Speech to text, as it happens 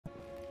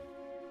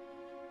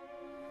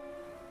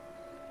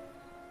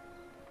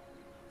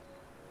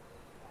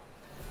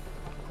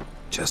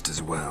Just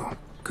as well.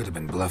 Could have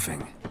been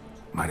bluffing.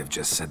 Might have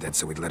just said that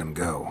so we'd let him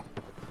go.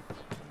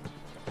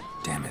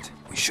 Damn it,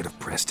 we should have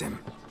pressed him.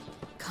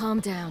 Calm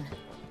down.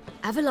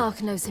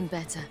 Avalark knows him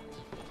better.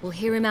 We'll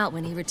hear him out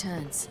when he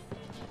returns.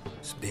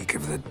 Speak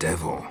of the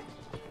devil.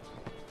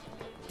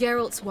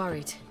 Geralt's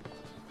worried.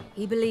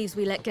 He believes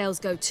we let girls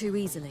go too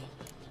easily.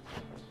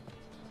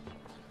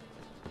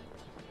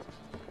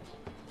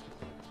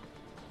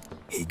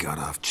 He got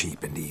off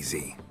cheap and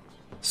easy.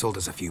 Sold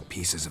us a few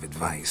pieces of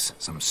advice,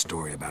 some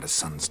story about a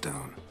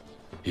sunstone.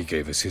 He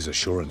gave us his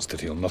assurance that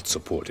he'll not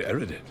support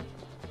Eredin.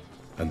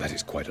 And that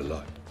is quite a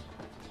lot.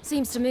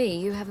 Seems to me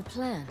you have a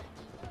plan.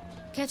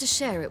 Care to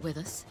share it with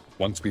us?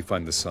 Once we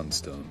find the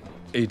sunstone,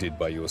 aided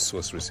by your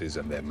sorceresses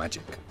and their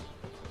magic,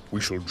 we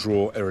shall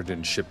draw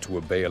Eredin's ship to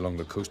a bay along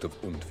the coast of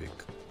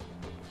Undvik.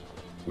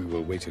 We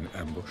will wait in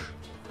ambush,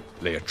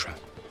 lay a trap.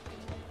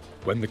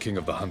 When the King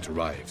of the Hunt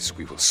arrives,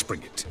 we will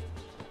spring it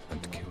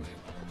and kill him.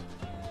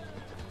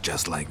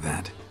 Just like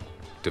that?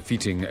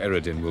 Defeating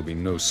Eredin will be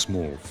no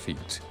small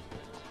feat,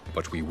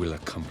 but we will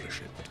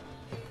accomplish it.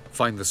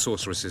 Find the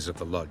sorceresses of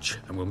the lodge,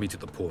 and we'll meet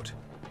at the port.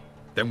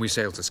 Then we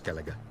sail to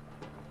Skellige.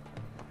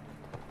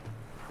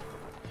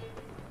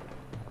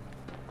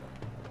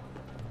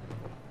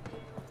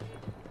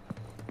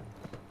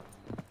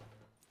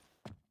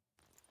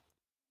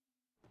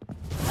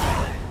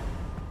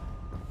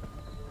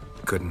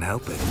 Couldn't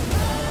help it.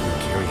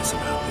 I'm curious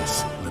about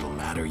this little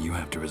matter you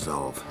have to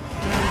resolve.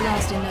 When I was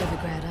last in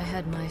Novigrad, I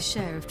had my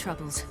share of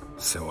troubles.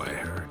 So I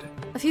heard.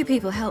 A few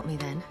people helped me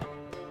then.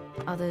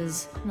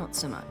 Others, not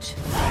so much.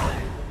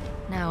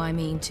 Now I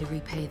mean to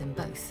repay them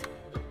both.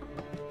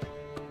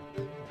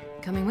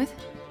 Coming with?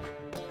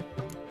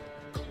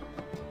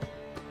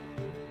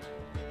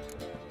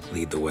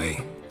 Lead the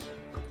way.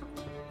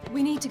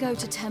 We need to go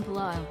to Temple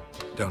Isle.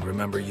 Don't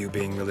remember you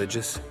being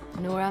religious?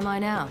 Nor am I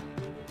now.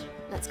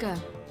 Let's go.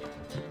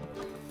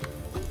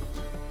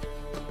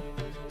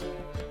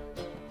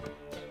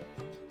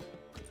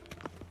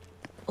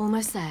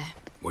 Almost there.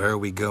 Where are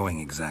we going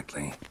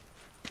exactly?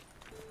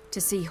 To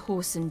see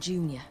Horson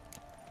Jr.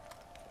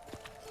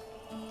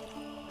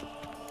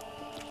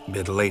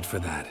 Bit late for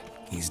that.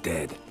 He's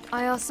dead.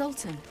 I asked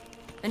Sultan,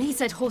 and he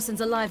said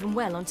Horson's alive and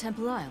well on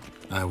Temple Isle.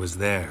 I was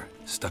there.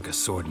 Stuck a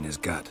sword in his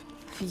gut.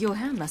 Your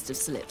hand must have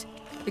slipped,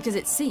 because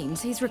it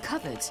seems he's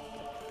recovered.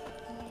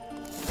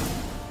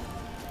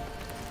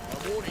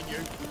 I'm warning you.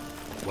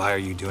 Why are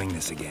you doing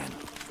this again?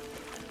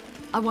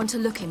 I want to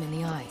look him in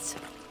the eyes.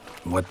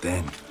 What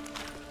then?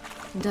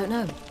 Don't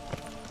know.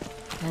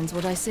 Depends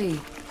what I see.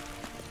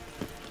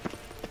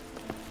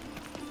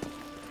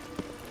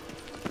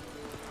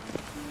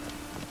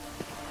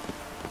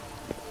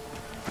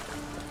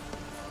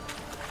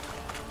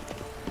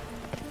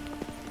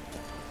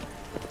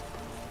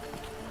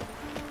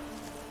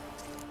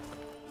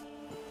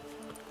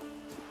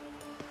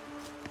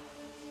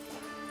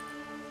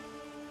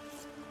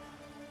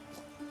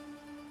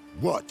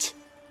 What?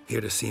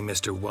 Here to see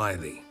Mr.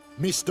 Wiley.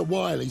 Mr.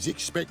 Wiley's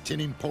expecting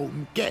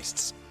important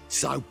guests,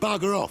 so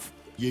bugger off,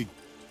 you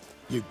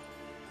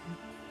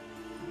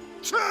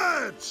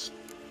turds!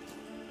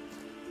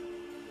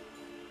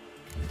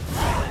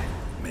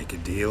 Make a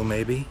deal,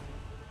 maybe?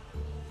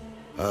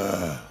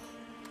 Yeah.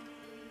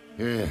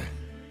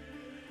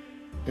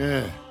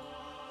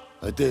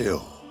 A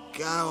deal.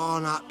 Go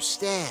on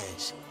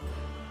upstairs.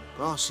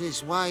 Boss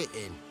is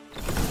waiting.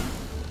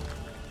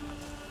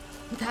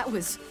 That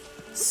was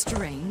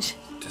strange.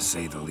 To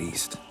say the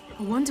least.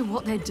 I wonder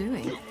what they're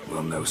doing.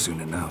 We'll know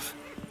soon enough.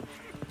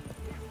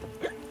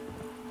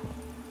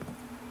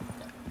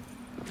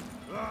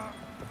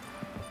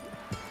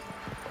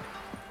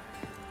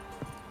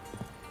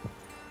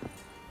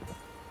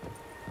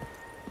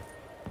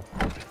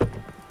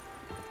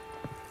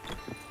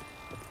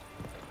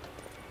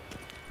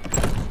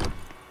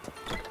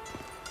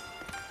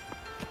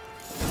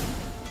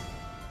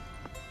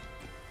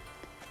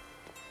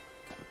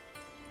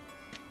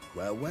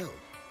 Well.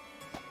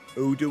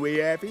 Who do we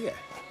have here?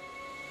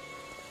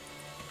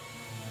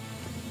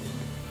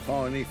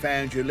 Finally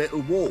found your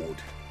little ward.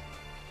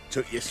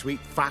 Took your sweet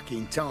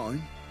fucking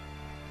time.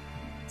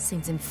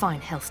 Seems in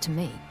fine health to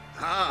me.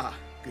 Ah,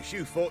 because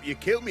you thought you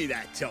killed me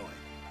that time.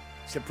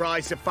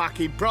 Surprise the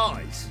fucking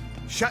prize.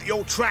 Shut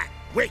your trap,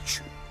 witch!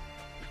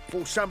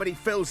 Before somebody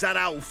fills that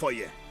hole for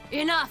you.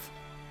 Enough!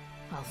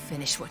 I'll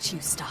finish what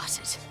you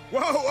started.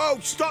 Whoa,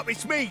 stop,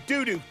 it's me,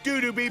 Dudu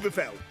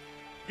Bieberfeld.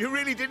 You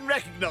really didn't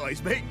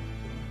recognize me?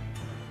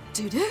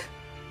 Dudu?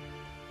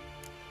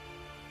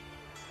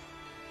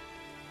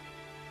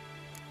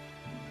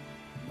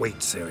 Wait,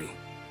 Ciri.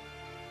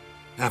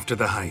 After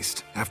the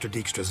heist, after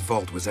Dijkstra's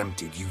vault was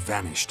emptied, you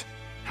vanished.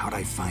 How'd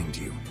I find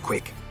you?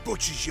 Quick.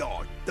 Butcher's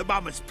Yard, the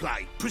Mama's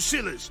Play,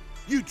 Priscilla's.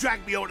 You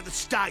dragged me onto the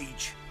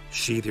stage.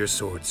 Sheathe your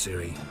sword,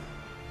 Ciri.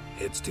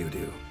 It's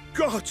Dudu.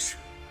 God!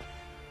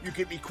 You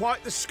give me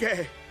quite the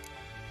scare.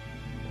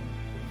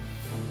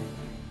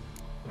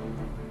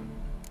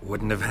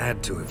 Wouldn't have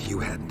had to if you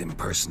hadn't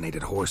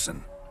impersonated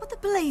Horson. What the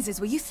blazes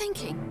were you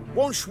thinking?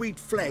 Once we'd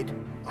fled,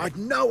 I'd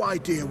no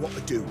idea what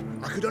to do.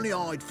 I could only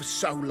hide for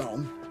so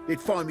long. He'd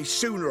find me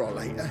sooner or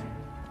later.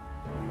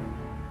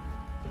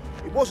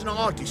 It wasn't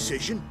our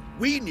decision.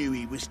 We knew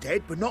he was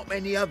dead, but not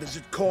many others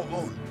had caught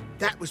on.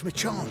 That was my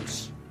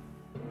chance.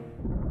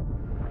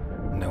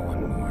 No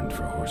one mourned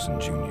for Whoreson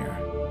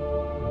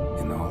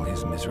Jr. In all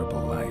his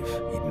miserable life,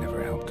 he'd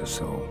never helped a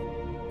soul.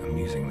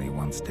 Amusingly,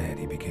 once dead,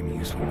 he became a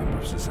useful member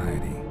of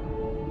society.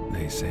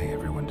 They say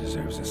everyone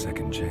deserves a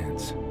second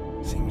chance.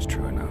 Seems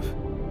true enough.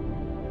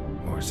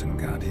 Whoreson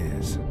got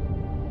his,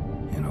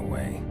 in a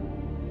way,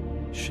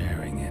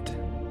 sharing it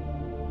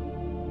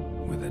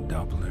with a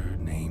Doppler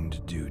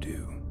named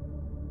Dudu.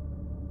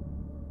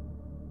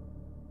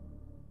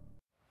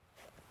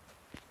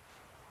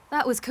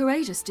 That was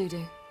courageous,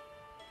 Dudu.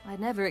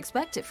 I'd never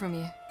expect it from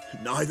you.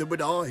 Neither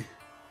would I.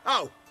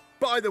 Oh,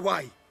 by the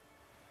way,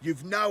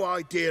 you've no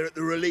idea at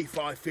the relief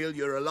I feel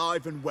you're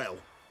alive and well.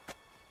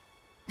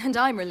 And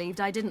I'm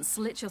relieved I didn't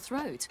slit your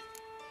throat.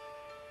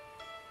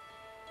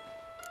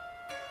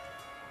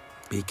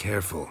 Be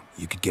careful.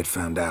 You could get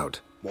found out.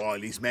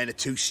 Wiley's men are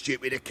too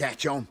stupid to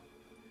catch on.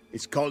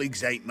 His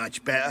colleagues ain't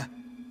much better.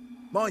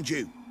 Mind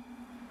you,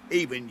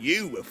 even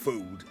you were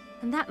fooled.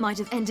 And that might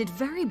have ended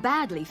very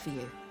badly for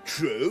you.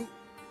 True.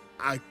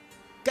 I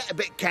get a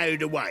bit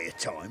carried away at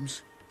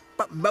times,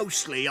 but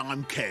mostly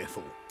I'm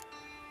careful.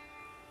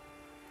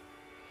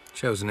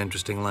 Chose an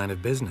interesting line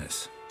of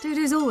business.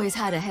 Dudu's always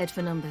had a head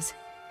for numbers.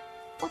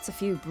 What's a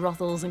few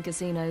brothels and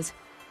casinos?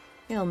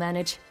 He'll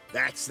manage.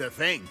 That's the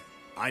thing.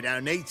 I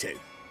don't need to.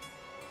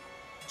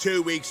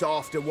 2 weeks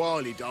after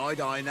Wiley died,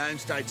 I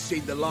announced I'd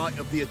seen the light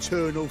of the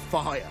eternal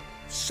fire.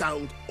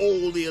 Sold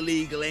all the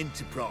illegal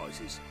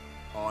enterprises.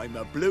 I'm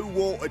a blue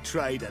water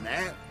trader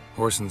now.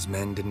 Whoreson's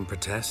men didn't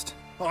protest?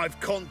 I've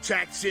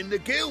contacts in the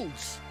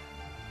guilds.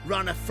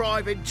 Run a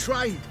thriving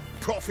trade.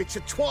 Profits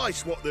are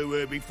twice what they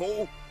were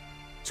before.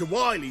 To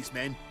Wiley's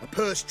men, a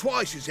purse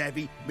twice as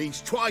heavy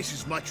means twice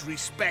as much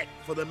respect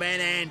for the men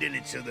handing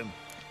it to them.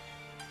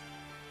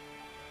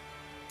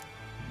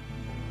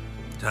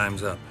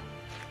 Time's up.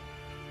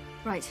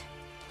 Right.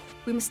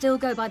 We must still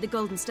go by the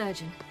Golden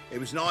Sturgeon. It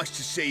was nice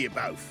to see you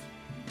both.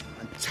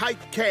 And take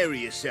care of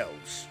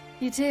yourselves.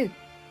 You too.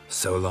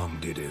 So long,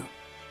 Dudu.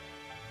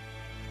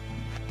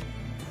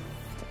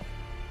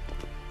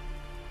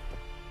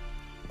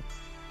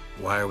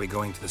 Why are we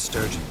going to the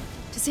Sturgeon?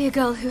 To see a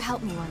girl who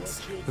helped me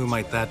once. Who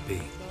might that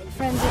be?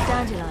 Friends of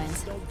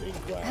Dandelion's.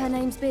 Her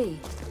name's Bee.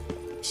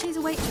 She's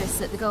a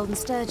waitress at the Golden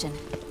Sturgeon.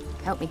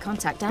 Helped me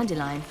contact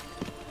Dandelion.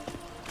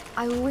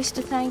 I wish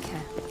to thank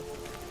her.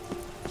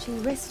 She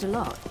risked a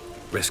lot.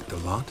 Risked a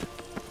lot?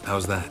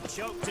 How's that?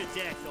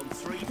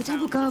 The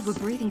double guard were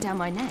breathing down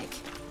my neck.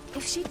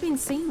 If she'd been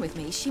seen with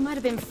me, she might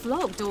have been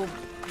flogged or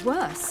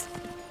worse.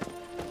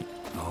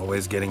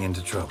 Always getting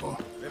into trouble.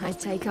 I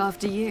take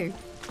after you.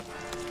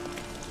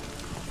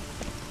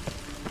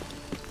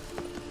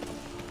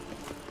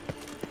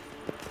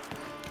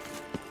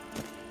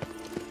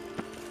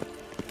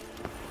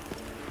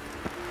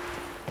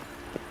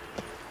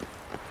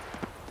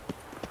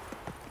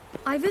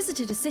 I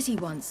visited a city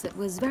once that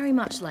was very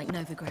much like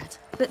Novigrad,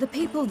 but the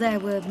people there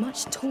were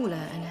much taller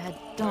and had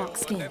dark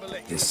skin.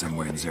 Is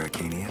somewhere in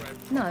Zerrikania?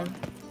 No,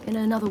 in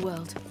another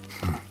world.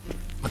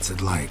 What's it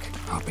like,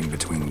 hopping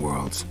between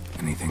worlds?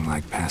 Anything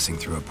like passing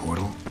through a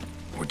portal?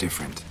 Or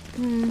different?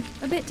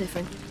 A bit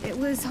different. It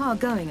was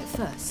hard going at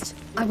first.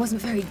 I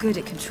wasn't very good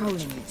at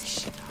controlling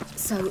it,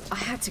 so I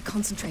had to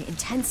concentrate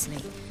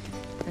intensely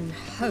and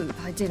hope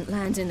I didn't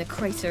land in the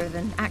crater of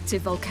an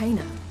active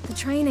volcano. The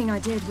training I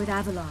did with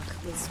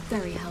Avalark was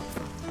very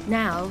helpful.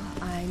 Now,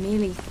 I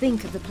merely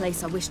think of the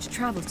place I wish to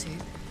travel to,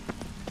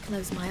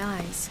 close my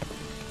eyes,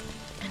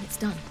 and it's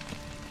done.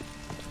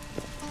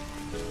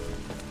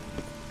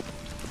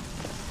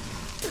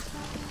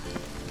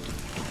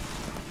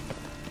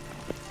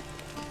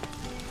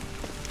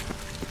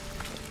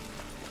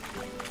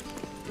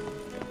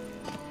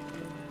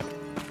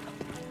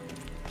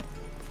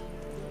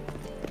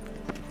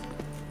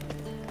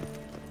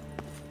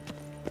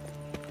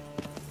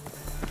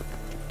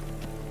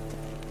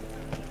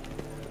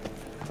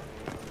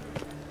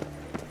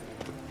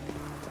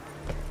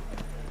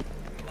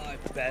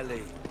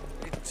 Belly.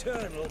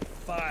 Eternal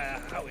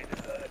fire, how it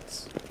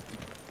hurts.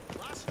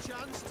 Last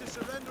chance to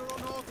surrender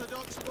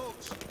unorthodox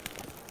books.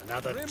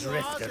 Another Grim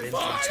drift of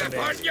laws infantry.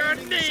 Fall upon your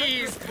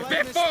knees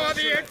before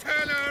the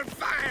eternal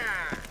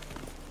fire!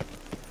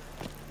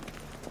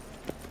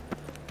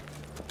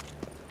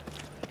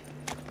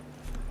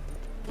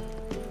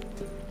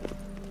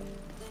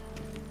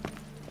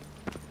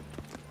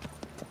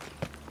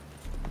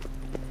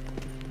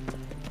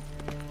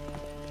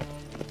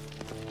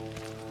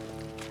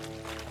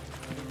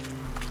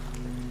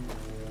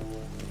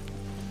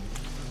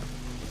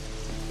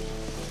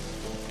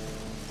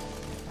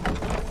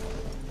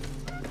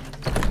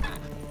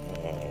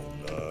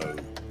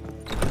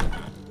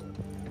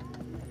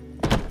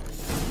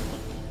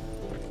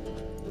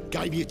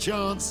 Gave you a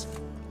chance.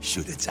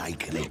 Should have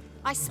taken it.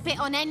 I spit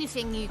on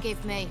anything you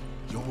give me.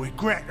 You'll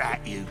regret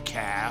that, you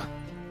cow.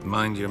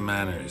 Mind your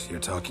manners, you're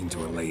talking to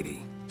a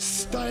lady.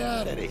 Stay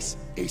out of this.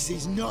 This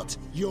is not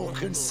your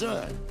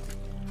concern.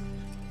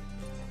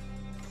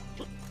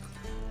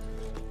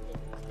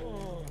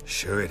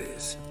 Sure it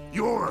is.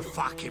 You're a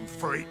fucking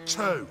freak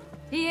too.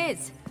 He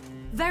is.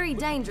 Very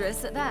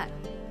dangerous at that.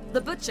 The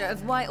butcher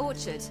of White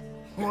Orchard.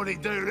 What'd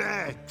he do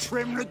there?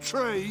 Trim the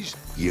trees?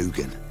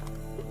 Eugen.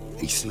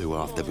 He slew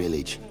half the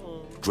village.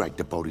 Dragged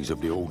the bodies of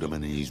the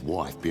alderman and his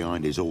wife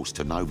behind his horse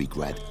to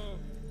Novigrad.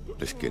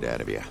 Let's get out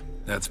of here.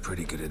 That's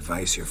pretty good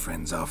advice your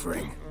friend's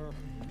offering.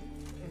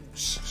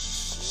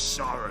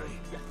 Sorry.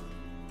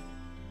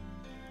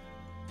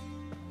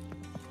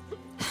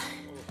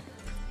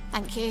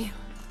 Thank you.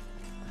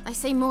 They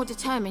seem more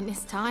determined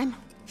this time.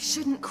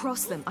 Shouldn't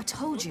cross them, I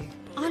told you.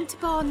 I'm to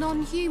bar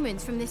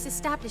non-humans from this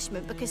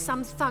establishment because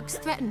some thugs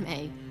threaten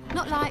me.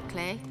 Not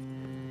likely.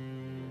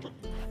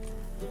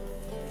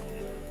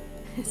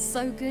 It's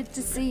so good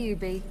to see you,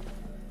 Bee.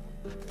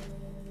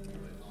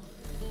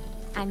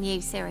 And you,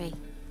 Ciri.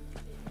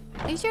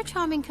 Who's your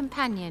charming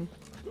companion?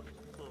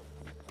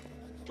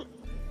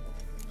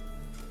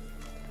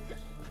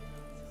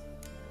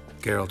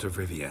 Geralt of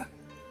Rivia.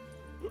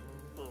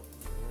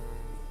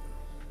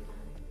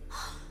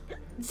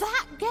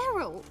 That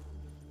Geralt!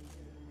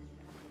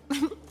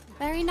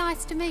 Very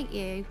nice to meet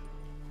you.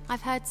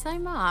 I've heard so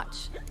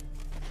much.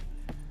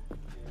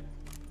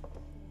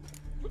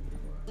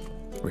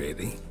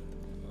 Really?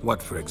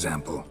 What, for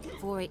example?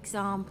 For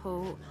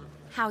example,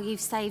 how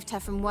you've saved her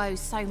from woes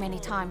so many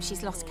times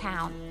she's lost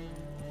count.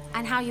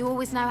 And how you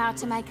always know how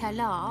to make her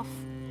laugh.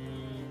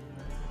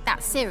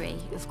 That's Ciri,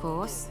 of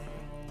course.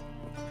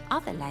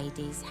 Other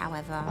ladies,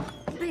 however...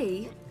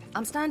 Bee,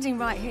 I'm standing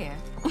right here.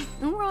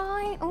 All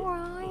right.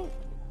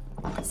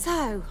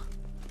 So,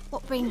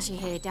 what brings you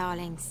here,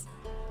 darlings?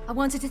 I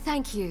wanted to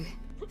thank you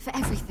for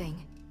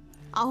everything.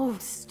 Oh,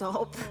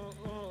 stop.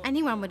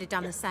 Anyone would have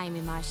done the same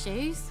in my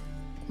shoes.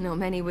 Not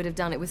many would have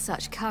done it with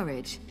such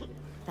courage.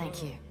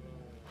 Thank you.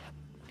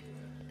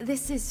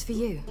 This is for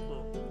you.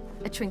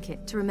 A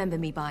trinket to remember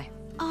me by.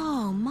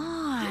 Oh,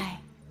 my.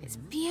 It's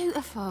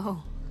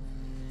beautiful.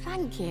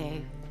 Thank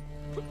you.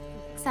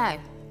 So,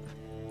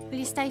 will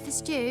you stay for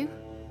stew?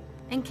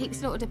 And keep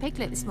slaughtered a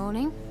piglet this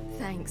morning?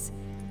 Thanks.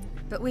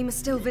 But we must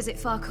still visit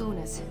Far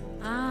Corners.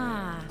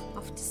 Ah,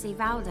 off to see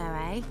Valdo,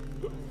 eh?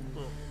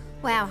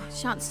 Well,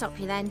 shan't stop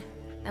you then.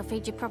 They'll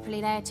feed you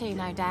properly there too,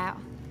 no doubt.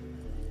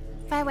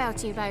 Farewell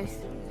to you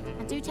both.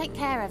 And do take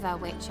care of her,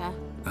 Witcher.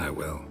 I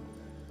will.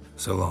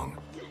 So long.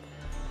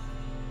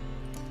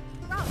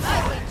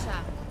 Right, Witcher.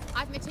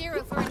 I've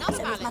material for another So his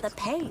ballot. mother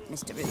paid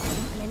Mr. Rubin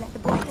and they let the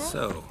boy go?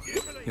 So,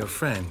 your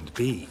friend,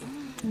 Bee.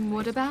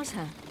 What about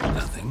her?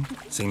 Nothing.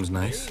 Seems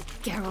nice.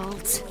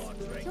 Geralt,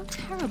 you're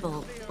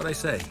terrible. What'd I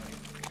say?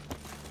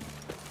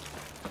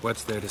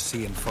 What's there to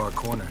see in Far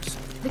Corners?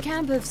 The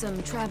camp of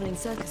some traveling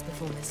circus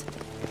performers.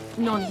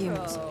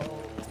 Non-humans.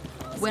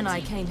 When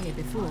I came here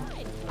before,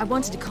 I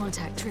wanted to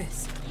contact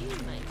Triss.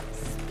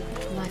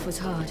 Life was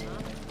hard.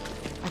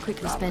 I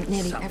quickly spent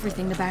nearly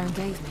everything the Baron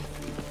gave me.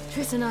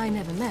 Triss and I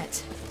never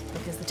met,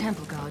 because the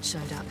temple guard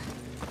showed up.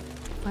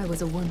 I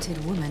was a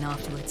wanted woman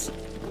afterwards.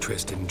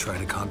 Triss didn't try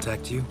to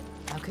contact you?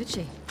 How could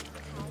she?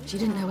 She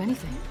didn't know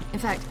anything. In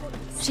fact,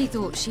 she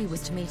thought she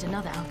was to meet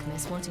another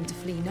alchemist wanting to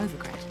flee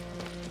Novigrad.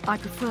 I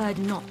preferred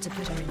not to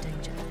put her in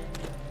danger.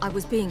 I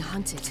was being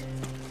hunted.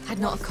 Had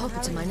not a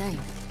copper to my name.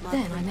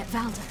 Then I met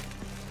Valdo.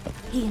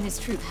 He and his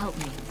troop helped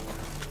me.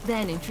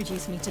 Then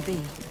introduced me to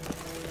Bee.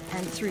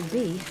 And through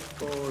Bee,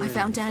 I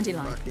found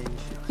Dandelion.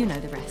 You know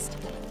the rest.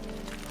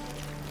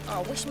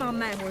 Oh, I wish my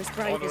man were as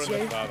brave Honor as in you.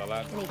 the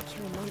fatherland. And he'd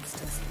kill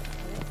monsters.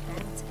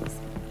 Bounties.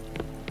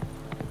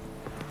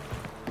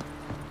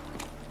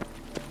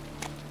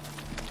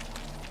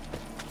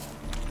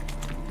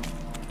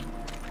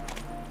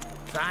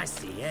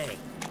 Feisty, eh?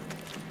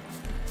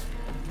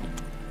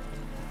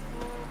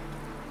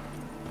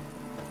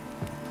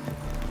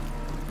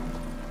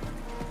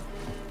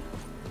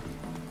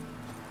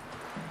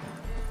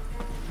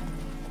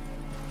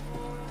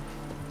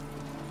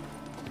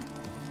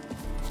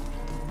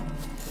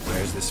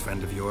 Where's this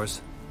friend of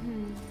yours?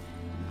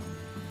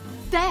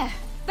 There!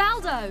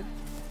 Valdo!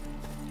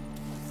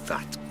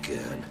 That girl.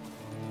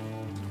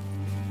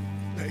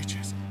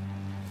 Mages.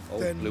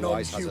 Old They're Blue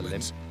Eyes has a limp,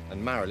 non-humans.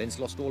 and Marilyn's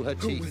lost all her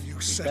Who teeth. will you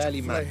She's set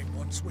barely man. aflame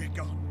once we're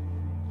gone?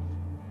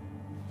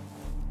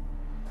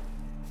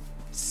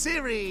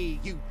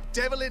 Ciri, you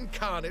devil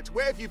incarnate,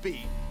 where have you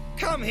been?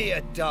 Come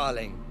here,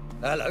 darling.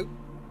 Hello.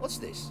 What's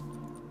this?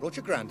 Brought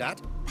your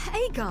granddad?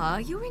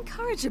 Hagar, you're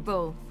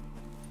incorrigible.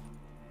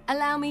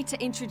 Allow me to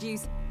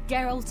introduce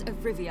Geralt of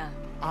Rivia.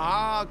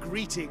 Ah,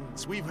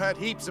 greetings. We've heard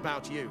heaps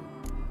about you.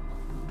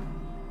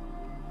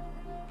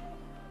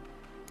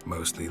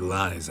 Mostly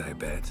lies, I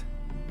bet.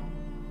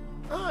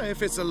 Ah,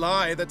 if it's a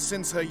lie that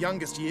since her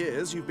youngest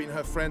years you've been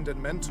her friend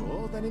and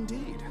mentor, then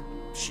indeed.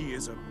 She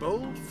is a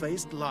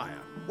bold-faced liar.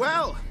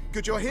 Well,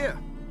 good you're here.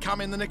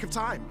 Come in the nick of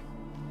time.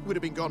 Would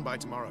have been gone by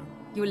tomorrow.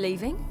 You're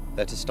leaving?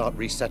 They're to start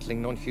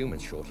resettling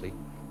non-humans shortly.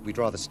 We'd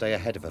rather stay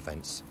ahead of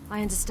events.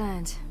 I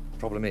understand.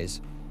 Problem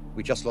is,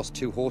 we just lost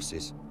 2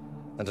 horses,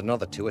 and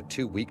another 2 are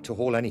too weak to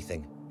haul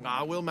anything.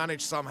 Ah, we'll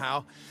manage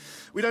somehow.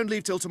 We don't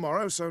leave till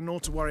tomorrow, so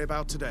naught to worry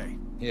about today.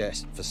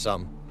 Yes, for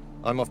some.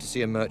 I'm off to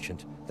see a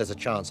merchant. There's a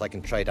chance I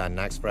can trade our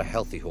nags for a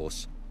healthy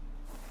horse.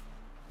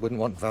 Wouldn't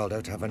want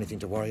Valdo to have anything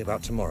to worry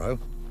about tomorrow.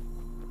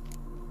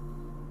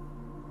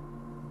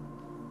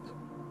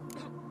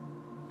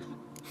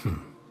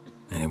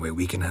 Any way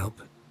we can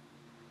help?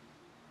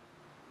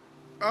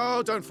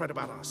 Oh, don't fret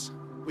about us.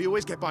 We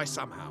always get by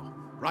somehow.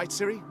 Right,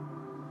 Ciri?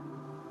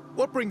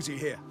 What brings you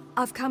here?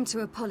 I've come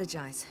to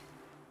apologize.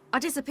 I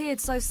disappeared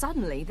so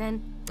suddenly,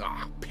 then...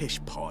 Ah,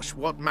 pish-posh.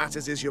 What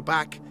matters is you're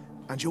back,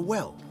 and you're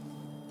well.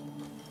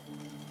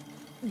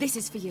 This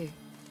is for you.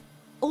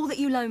 All that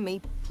you loan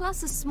me,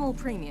 plus a small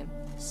premium.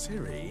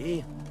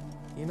 Ciri,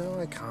 you know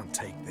I can't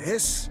take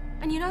this.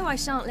 And you know I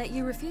shan't let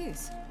you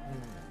refuse.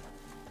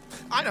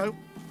 I know.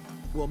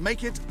 We'll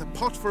make it the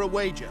pot for a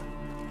wager.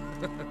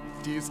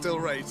 Do you still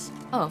race?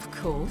 Of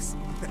course.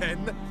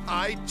 Then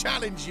I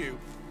challenge you.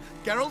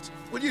 Geralt,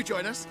 will you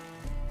join us?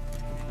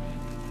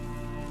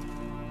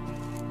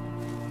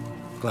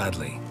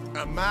 Gladly.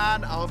 A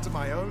man after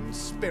my own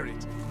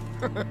spirit.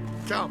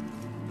 Come.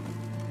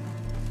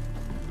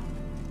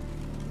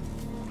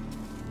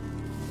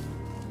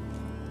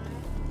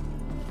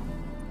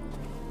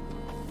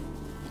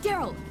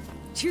 Geralt,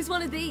 choose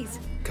one of these.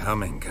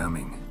 Coming.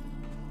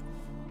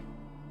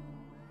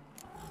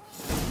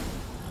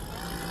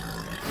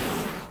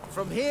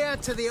 From here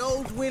to the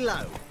old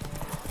willow.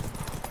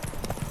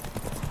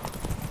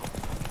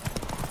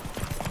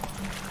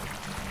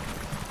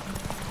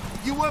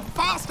 You were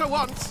faster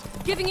once!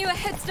 Giving you a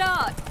head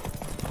start.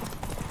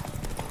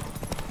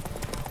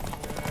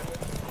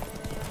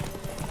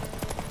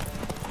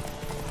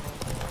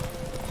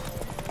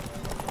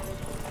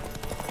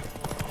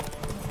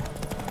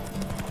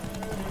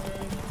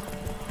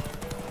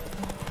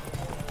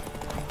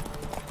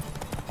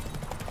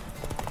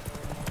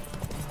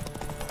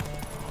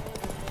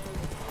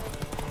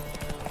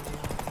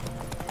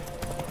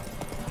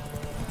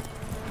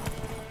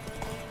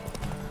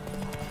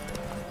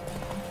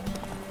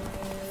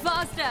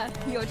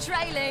 Faster! You're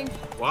trailing.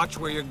 Watch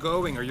where you're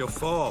going or you'll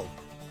fall.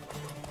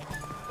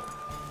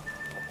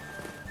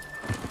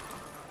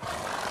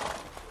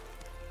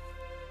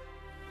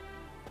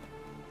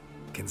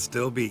 Can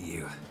still beat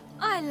you.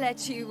 I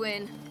let you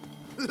win.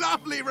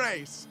 Lovely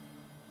race!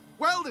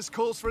 Well, this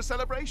calls for a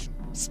celebration.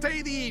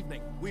 Stay the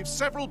evening. We've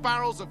several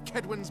barrels of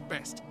Kedwen's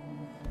best.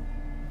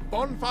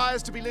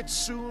 Bonfires to be lit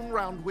soon,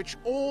 round which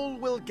all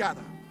will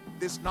gather.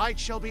 This night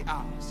shall be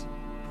ours.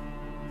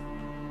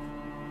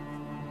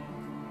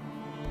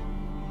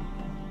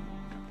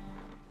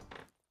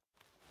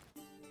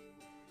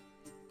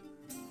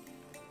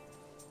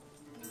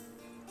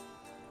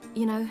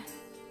 You know,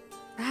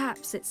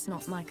 perhaps it's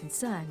not my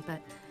concern,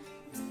 but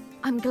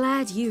I'm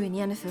glad you and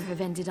Yennefer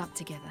have ended up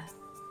together.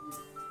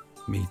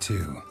 Me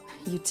too.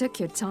 You took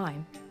your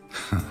time.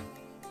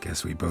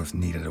 Guess we both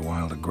needed a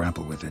while to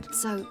grapple with it.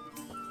 So,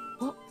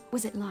 what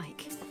was it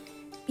like?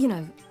 You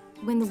know,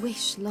 when the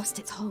wish lost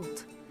its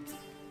hold.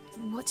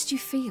 What did you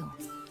feel?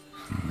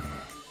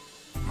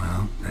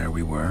 Well, there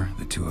we were,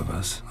 the two of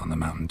us, on the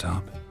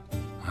mountaintop.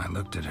 I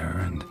looked at her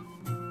and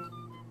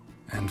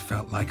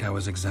felt like I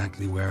was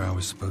exactly where I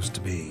was supposed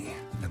to be,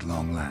 at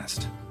long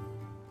last.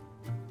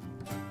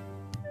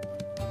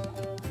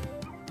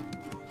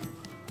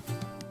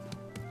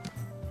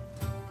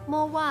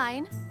 More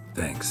wine?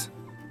 Thanks.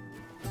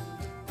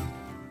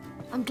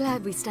 I'm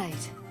glad we stayed.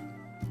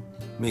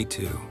 Me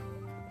too.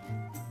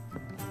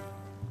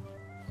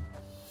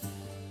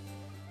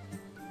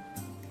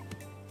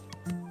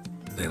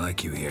 They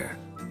like you here.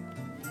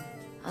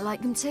 I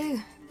like them too.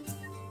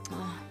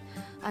 Oh,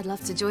 I'd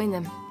love to join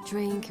them.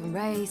 Drink and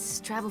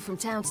race, travel from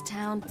town to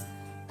town,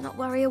 not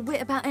worry a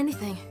whit about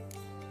anything.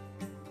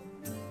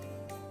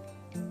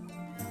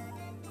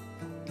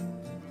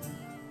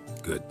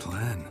 Good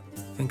plan.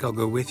 Think I'll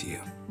go with you.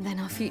 Then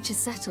our future's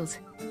settled.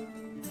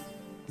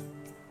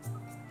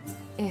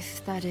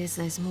 If that is,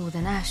 there's more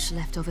than ash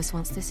left of us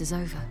once this is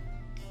over.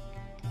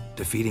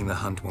 Defeating the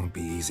hunt won't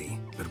be easy,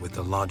 but with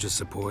the Lodge's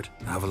support,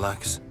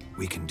 Avalax,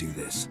 we can do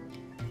this.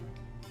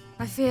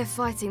 I fear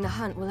fighting the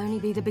hunt will only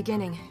be the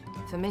beginning.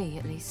 For me,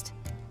 at least.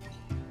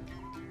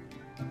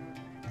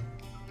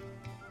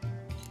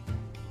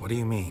 What do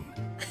you mean?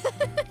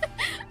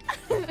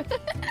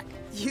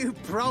 You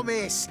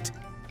promised!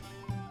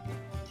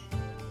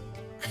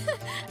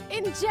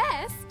 In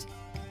jest?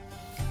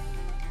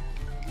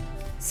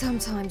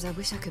 Sometimes I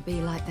wish I could be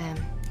like them.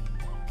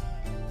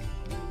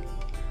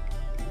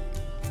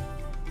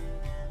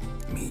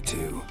 Me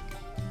too.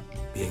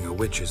 Being a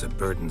witch is a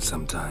burden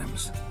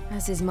sometimes.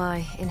 As is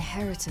my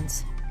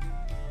inheritance.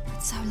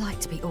 I'd so like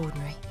to be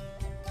ordinary.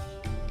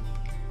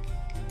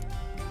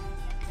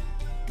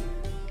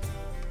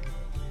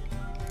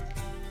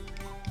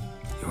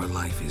 Your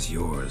life is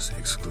yours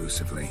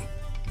exclusively.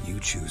 You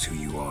choose who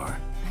you are.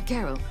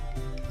 Geralt,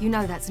 you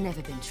know that's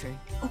never been true.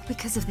 All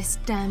because of this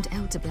damned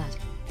Elder Blood.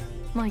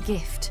 My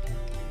gift.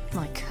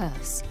 My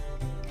curse.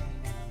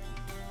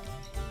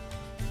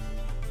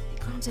 It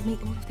granted me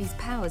all of these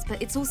powers,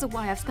 but it's also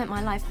why I've spent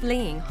my life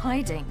fleeing,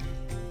 hiding.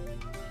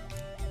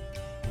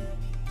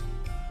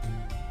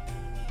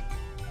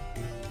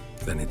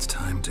 Then it's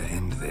time to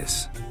end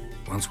this.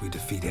 Once we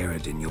defeat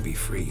Eredin, you'll be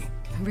free.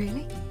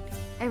 Really?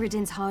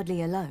 Eredin's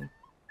hardly alone.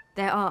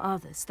 There are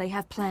others. They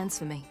have plans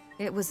for me.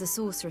 It was the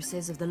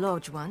sorceresses of the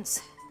Lodge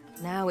once.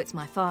 Now it's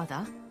my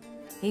father.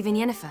 Even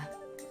Yennefer.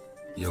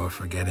 You're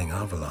forgetting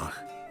Avallac'h.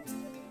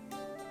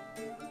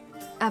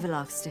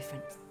 Avallac'h's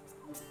different.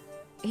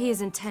 He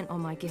is intent on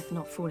my gift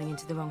not falling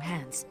into the wrong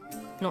hands.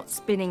 Not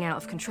spinning out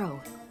of control.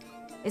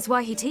 It's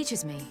why he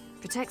teaches me,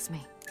 protects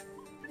me.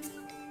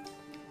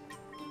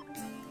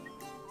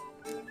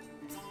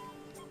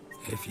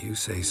 If you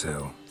say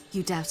so.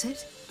 You doubt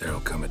it? There'll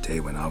come a day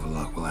when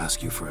Avallac'h will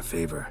ask you for a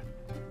favor.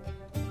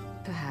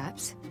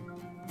 Perhaps.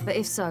 But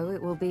if so,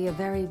 it will be a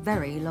very,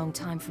 very long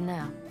time from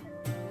now.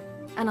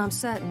 And I'm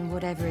certain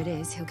whatever it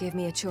is, he'll give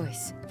me a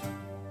choice.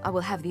 I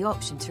will have the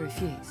option to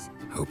refuse.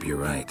 Hope you're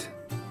right.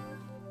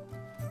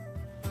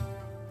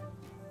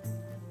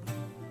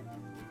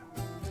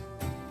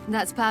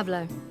 That's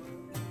Pablo.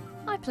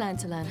 I plan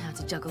to learn how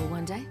to juggle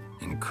one day.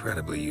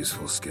 Incredibly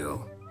useful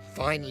skill.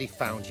 Finally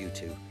found you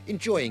two.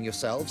 Enjoying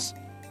yourselves?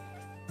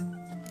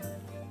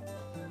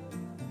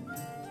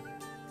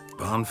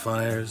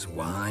 Bonfires,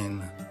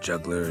 wine,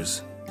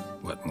 jugglers.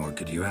 What more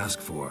could you ask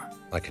for?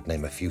 I could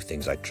name a few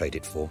things I'd trade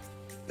it for,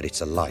 but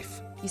it's a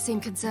life. You seem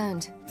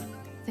concerned.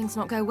 Things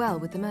not go well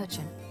with the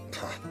merchant.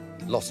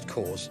 Lost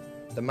cause.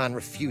 The man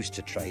refused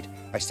to trade.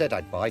 I said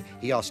I'd buy.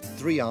 He asked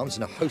 3 arms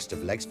and a host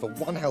of legs for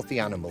 1 healthy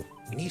animal.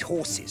 We need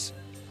horses,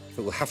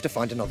 but we'll have to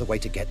find another way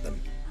to get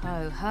them.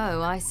 Ho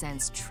ho, I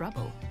sense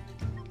trouble.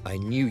 I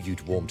knew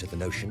you'd warm to the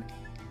notion.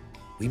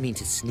 We mean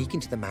to sneak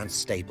into the man's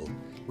stable.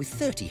 With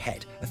 30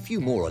 head, a few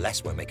more or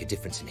less won't make a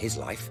difference in his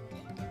life.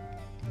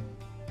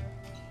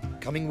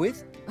 Coming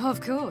with?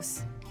 Of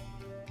course.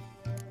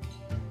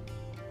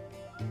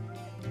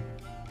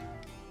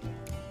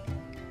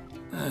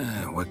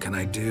 What can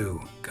I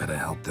do? Gotta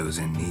help those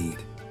in need.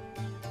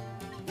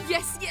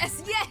 Yes,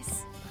 yes,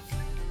 yes!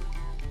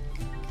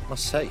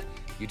 Must say,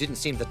 you didn't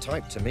seem the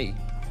type to me.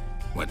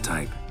 What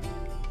type?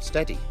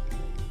 Steady.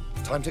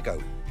 Time to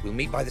go. We'll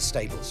meet by the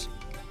stables.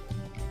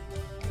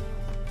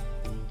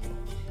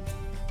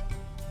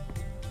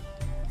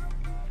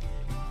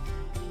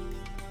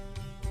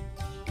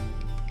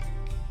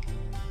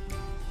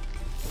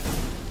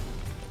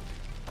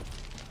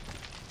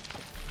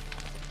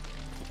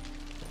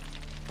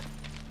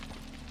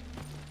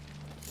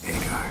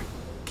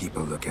 Keep a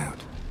lookout.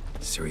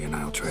 Ciri and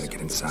I'll try to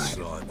get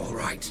inside. All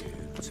right.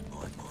 To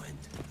my mind.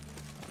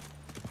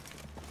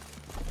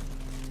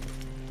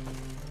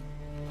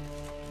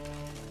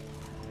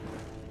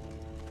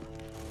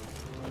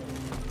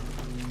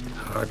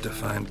 Hard to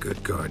find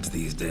good guards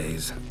these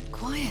days.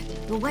 Quiet.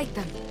 You'll wake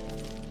them.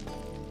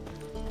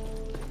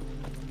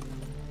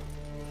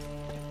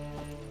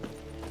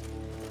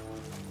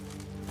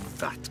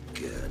 Fat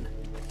gurn.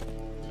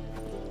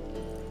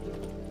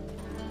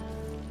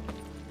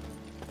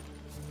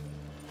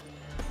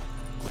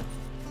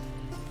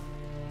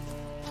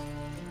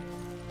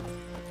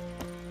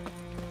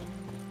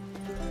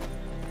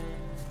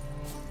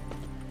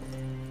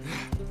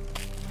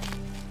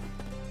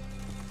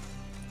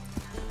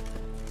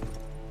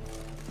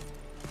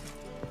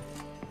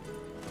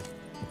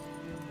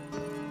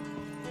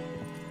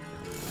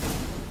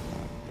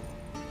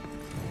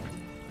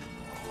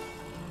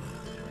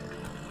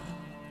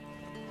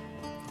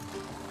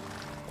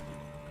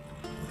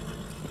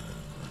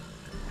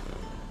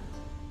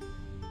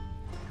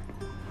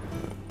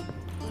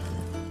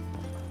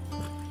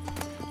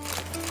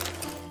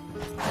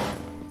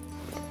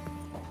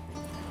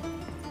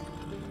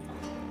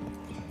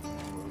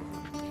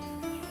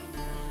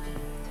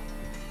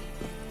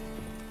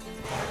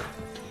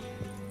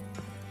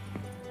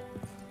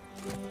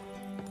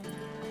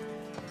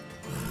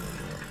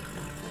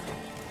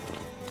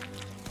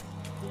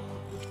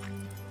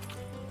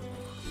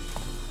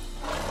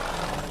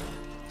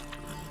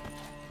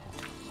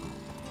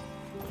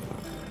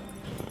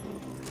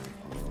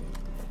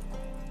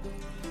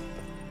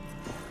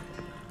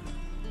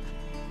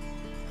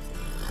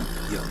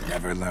 You'll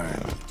never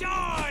learn.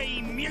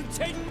 Die,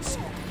 mutants!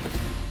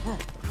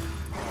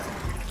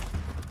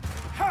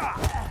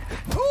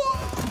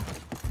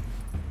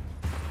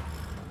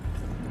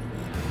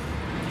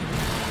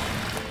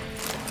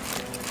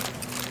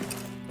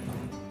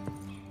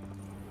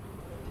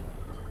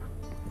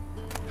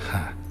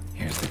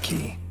 Here's the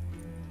key.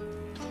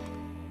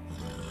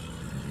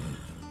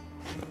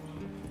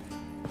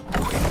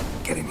 Okay,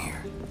 get in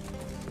here.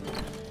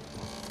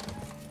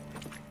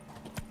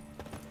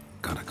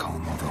 Gotta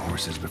calm all the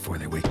horses before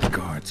they wake the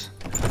guards.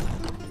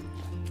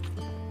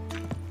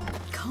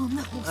 Calm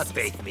the horses.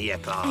 Beg me a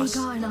glass.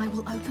 Agar and I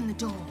will open the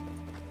door.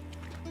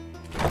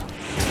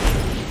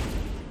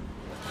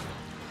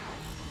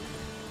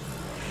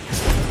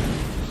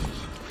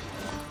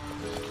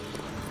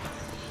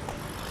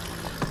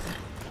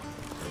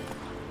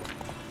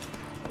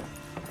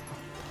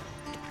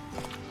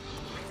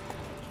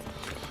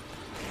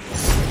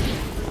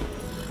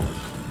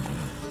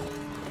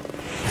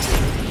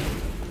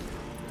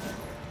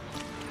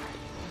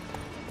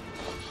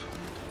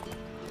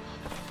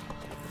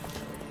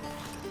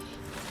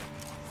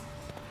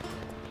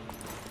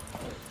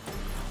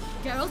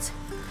 Geralt.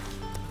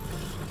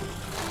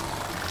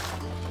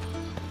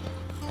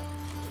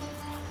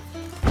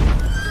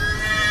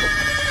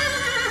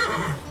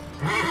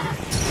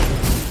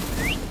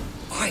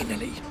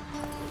 Finally!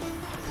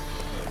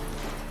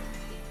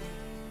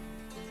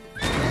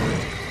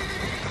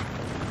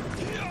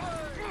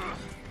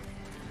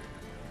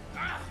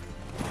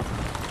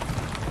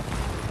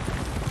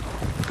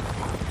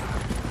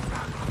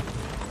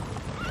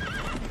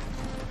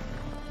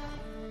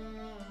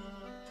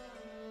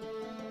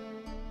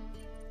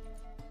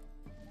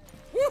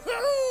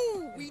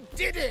 Woohoo! We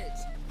did it!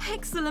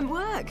 Excellent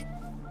work.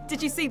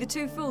 Did you see the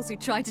two fools who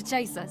tried to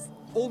chase us?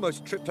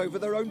 Almost tripped over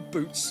their own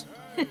boots.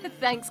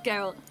 Thanks,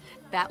 Geralt.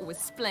 That was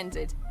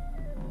splendid.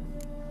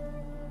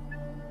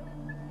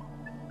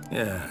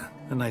 Yeah,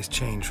 a nice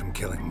change from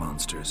killing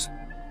monsters.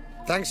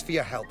 Thanks for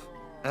your help,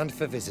 and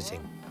for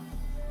visiting.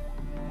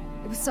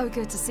 It was so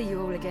good to see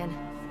you all again.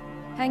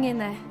 Hang in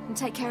there, and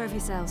take care of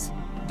yourselves.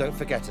 Don't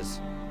forget us.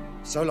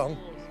 So long.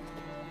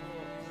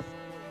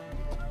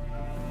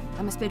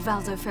 I must bid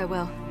Valdo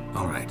farewell.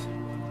 All right.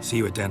 See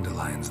you at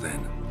Dandelions,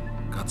 then.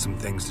 Got some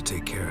things to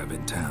take care of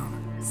in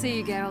town. See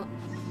you, Geralt.